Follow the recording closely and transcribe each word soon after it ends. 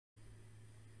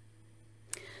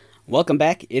Welcome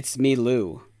back, it's me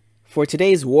Lou. For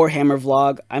today's Warhammer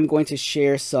vlog, I'm going to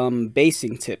share some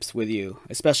basing tips with you,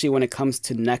 especially when it comes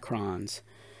to Necrons.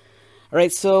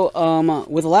 Alright, so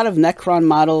with a lot of Necron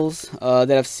models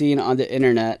that I've seen on the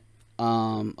internet,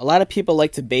 a lot of people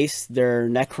like to base their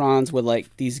Necrons with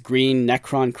like these green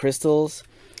Necron Crystals.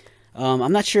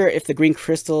 I'm not sure if the green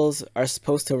crystals are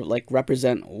supposed to like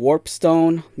represent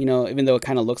warpstone, even though it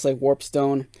kind of looks like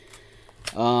warpstone.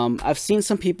 I've seen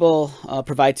some people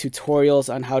provide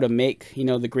tutorials on how to make,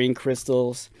 the green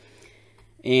crystals.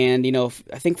 And,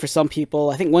 I think for some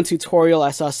people, one tutorial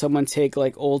I saw someone take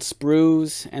like old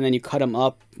sprues and then you cut them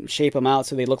up, shape them out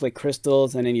so they look like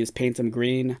crystals, and then you just paint them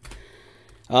green.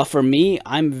 For me,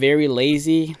 I'm very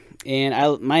lazy,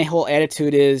 and my whole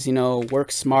attitude is,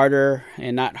 work smarter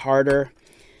and not harder.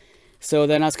 So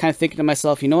then I was kind of thinking to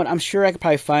myself, you know what, I'm sure I could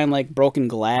probably find like broken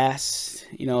glass,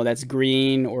 that's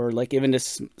green, or like even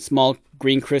just small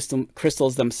green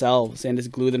crystals themselves, and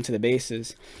just glue them to the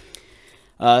bases.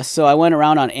 So I went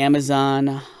around on Amazon.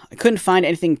 I couldn't find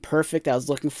anything perfect I was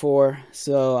looking for.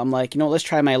 So I'm like, let's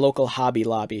try my local Hobby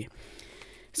Lobby.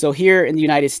 So here in the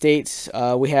United States,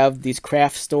 we have these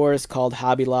craft stores called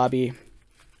Hobby Lobby.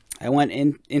 I went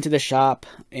into the shop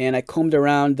and I combed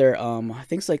around their, I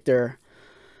think it's like their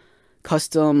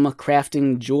custom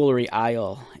crafting jewelry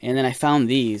aisle, and then I found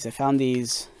these.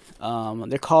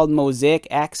 They're called mosaic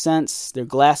accents. They're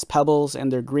glass pebbles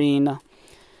and they're green.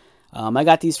 I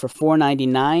got these for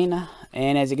 $4.99,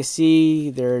 and as you can see,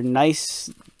 they're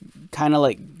nice, kind of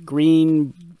like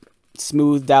green,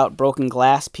 smoothed out broken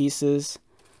glass pieces.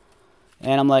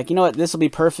 And I'm like, you know what, this will be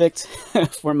perfect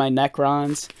for my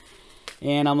Necrons.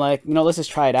 And I'm like, let's just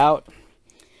try it out.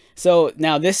 So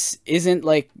now this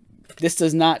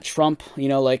does not trump,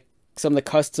 like some of the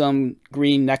custom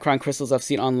green Necron crystals I've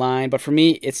seen online. But for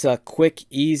me, it's a quick,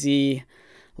 easy,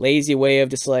 lazy way of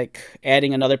just like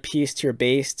adding another piece to your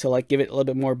base to like give it a little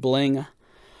bit more bling.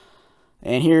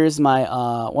 And here's my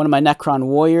one of my Necron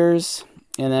warriors.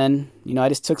 And then, I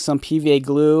just took some PVA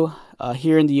glue.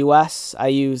 Here in the US, I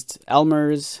used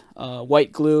Elmer's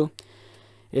white glue.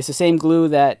 It's the same glue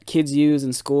that kids use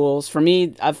in schools. For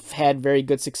me, I've had very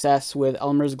good success with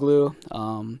Elmer's glue.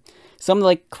 Some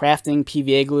like crafting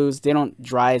PVA glues, they don't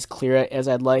dry as clear as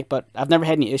I'd like, but I've never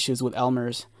had any issues with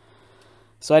Elmer's.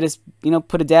 So I just,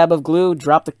 put a dab of glue,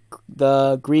 drop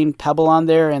the green pebble on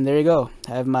there, and there you go.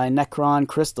 I have my Necron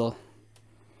crystal.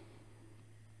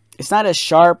 It's not as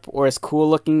sharp or as cool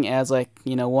looking as like,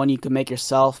 one you could make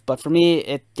yourself, but for me,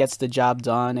 it gets the job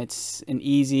done. It's an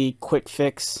easy, quick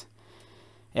fix.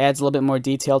 Adds a little bit more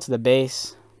detail to the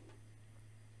base.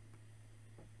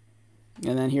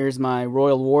 And then here's my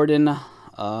Royal Warden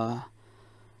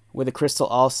with a crystal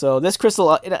also. This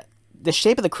crystal, the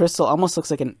shape of the crystal almost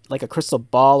looks like a crystal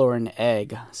ball or an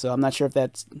egg. So I'm not sure if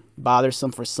that's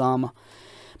bothersome for some.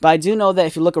 But I do know that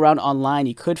if you look around online,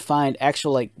 you could find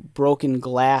actual like broken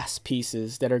glass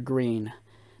pieces that are green.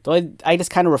 Though I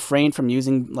just kind of refrained from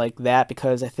using like that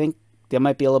because I think they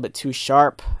might be a little bit too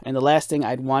sharp. And the last thing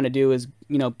I'd want to do is,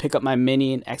 pick up my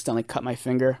mini and accidentally cut my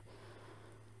finger.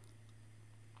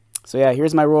 So yeah,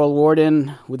 here's my Royal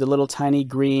Warden with a little tiny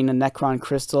green Necron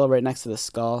crystal right next to the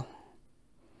skull.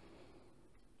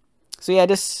 So yeah,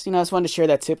 just wanted to share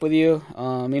that tip with you.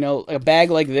 A bag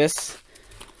like this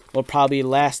will probably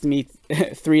last me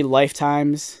 3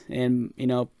 lifetimes and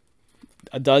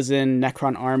a dozen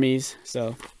Necron armies.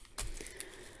 So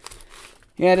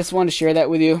yeah, I just wanted to share that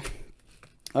with you.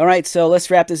 All right, so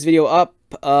let's wrap this video up.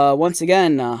 Once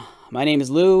again, my name is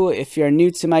Lou. If you're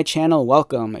new to my channel,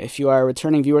 welcome. If you are a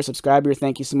returning viewer, subscriber,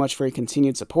 thank you so much for your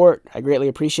continued support. I greatly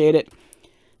appreciate it.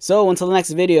 So until the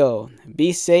next video,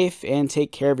 be safe and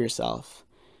take care of yourself.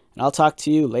 And I'll talk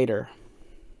to you later.